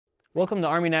Welcome to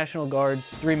Army National Guard's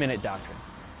 3-Minute Doctrine.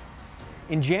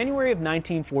 In January of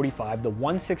 1945, the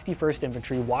 161st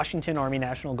Infantry Washington Army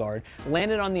National Guard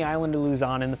landed on the island of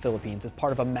Luzon in the Philippines as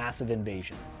part of a massive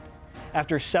invasion.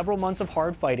 After several months of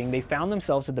hard fighting, they found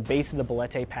themselves at the base of the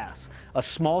Balete Pass, a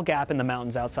small gap in the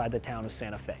mountains outside the town of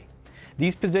Santa Fe.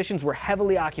 These positions were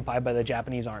heavily occupied by the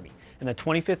Japanese Army, and the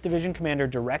 25th Division commander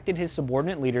directed his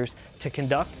subordinate leaders to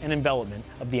conduct an envelopment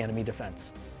of the enemy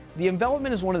defense. The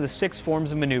envelopment is one of the 6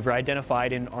 forms of maneuver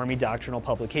identified in Army doctrinal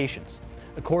publications.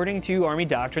 According to Army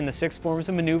doctrine, the 6 forms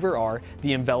of maneuver are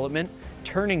the envelopment,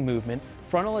 turning movement,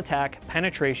 frontal attack,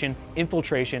 penetration,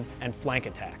 infiltration, and flank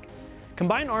attack.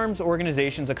 Combined arms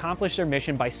organizations accomplish their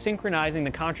mission by synchronizing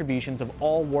the contributions of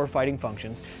all warfighting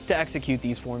functions to execute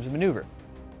these forms of maneuver.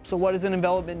 So what does an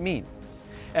envelopment mean?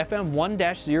 FM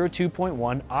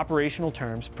 1-02.1 operational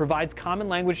terms provides common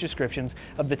language descriptions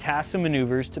of the tasks and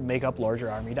maneuvers to make up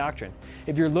larger Army doctrine.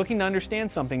 If you're looking to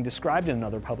understand something described in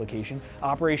another publication,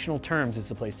 operational terms is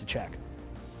the place to check.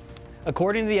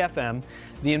 According to the FM,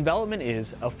 the envelopment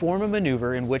is a form of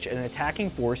maneuver in which an attacking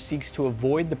force seeks to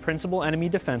avoid the principal enemy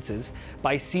defenses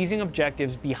by seizing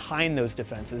objectives behind those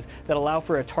defenses that allow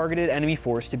for a targeted enemy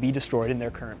force to be destroyed in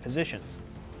their current positions.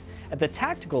 At the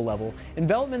tactical level,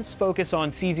 envelopments focus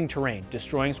on seizing terrain,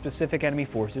 destroying specific enemy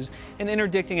forces, and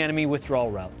interdicting enemy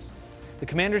withdrawal routes. The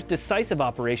commander's decisive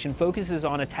operation focuses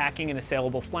on attacking an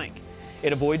assailable flank.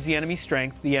 It avoids the enemy's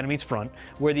strength, the enemy's front,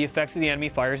 where the effects of the enemy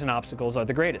fires and obstacles are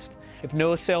the greatest. If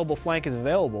no assailable flank is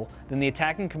available, then the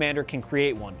attacking commander can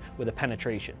create one with a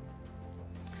penetration.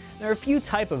 There are a few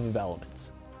types of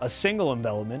envelopments. A single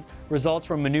envelopment results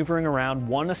from maneuvering around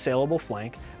one assailable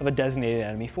flank of a designated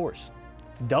enemy force.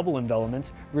 Double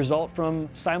envelopments result from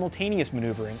simultaneous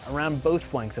maneuvering around both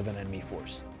flanks of an enemy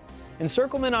force.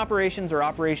 Encirclement operations are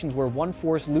operations where one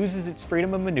force loses its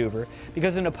freedom of maneuver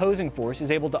because an opposing force is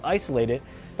able to isolate it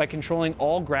by controlling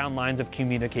all ground lines of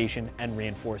communication and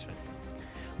reinforcement.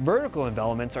 Vertical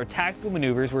envelopments are tactical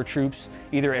maneuvers where troops,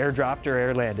 either airdropped or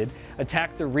air-landed,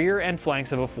 attack the rear and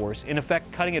flanks of a force, in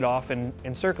effect cutting it off and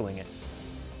encircling it.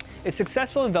 A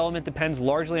successful envelopment depends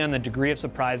largely on the degree of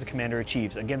surprise a commander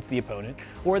achieves against the opponent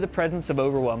or the presence of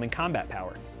overwhelming combat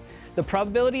power. The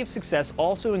probability of success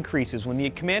also increases when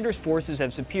the commander's forces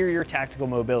have superior tactical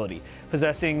mobility,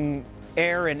 possessing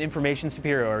air and information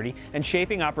superiority, and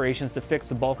shaping operations to fix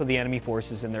the bulk of the enemy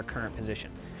forces in their current position.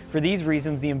 For these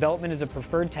reasons, the envelopment is a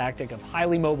preferred tactic of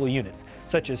highly mobile units,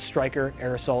 such as Striker,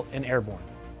 Air Assault, and Airborne.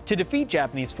 To defeat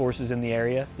Japanese forces in the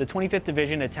area, the 25th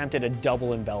Division attempted a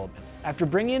double envelopment. After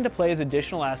bringing into play as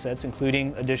additional assets,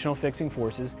 including additional fixing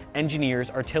forces,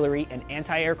 engineers, artillery, and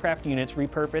anti-aircraft units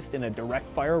repurposed in a direct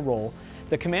fire role,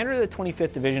 the commander of the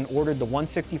 25th Division ordered the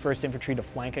 161st Infantry to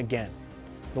flank again.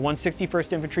 The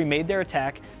 161st Infantry made their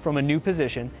attack from a new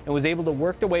position and was able to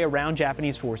work their way around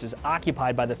Japanese forces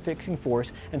occupied by the fixing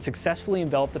force and successfully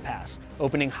envelop the pass,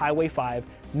 opening Highway 5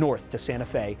 north to Santa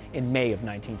Fe in May of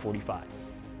 1945.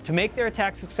 To make their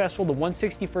attack successful, the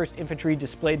 161st Infantry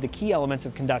displayed the key elements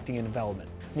of conducting an envelopment.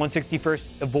 161st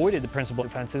avoided the principal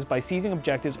defenses by seizing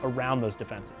objectives around those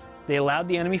defenses. They allowed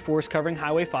the enemy force covering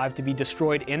Highway 5 to be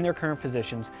destroyed in their current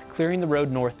positions, clearing the road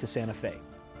north to Santa Fe.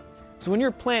 So when you're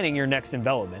planning your next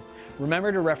envelopment,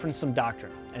 remember to reference some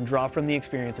doctrine and draw from the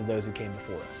experience of those who came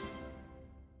before us.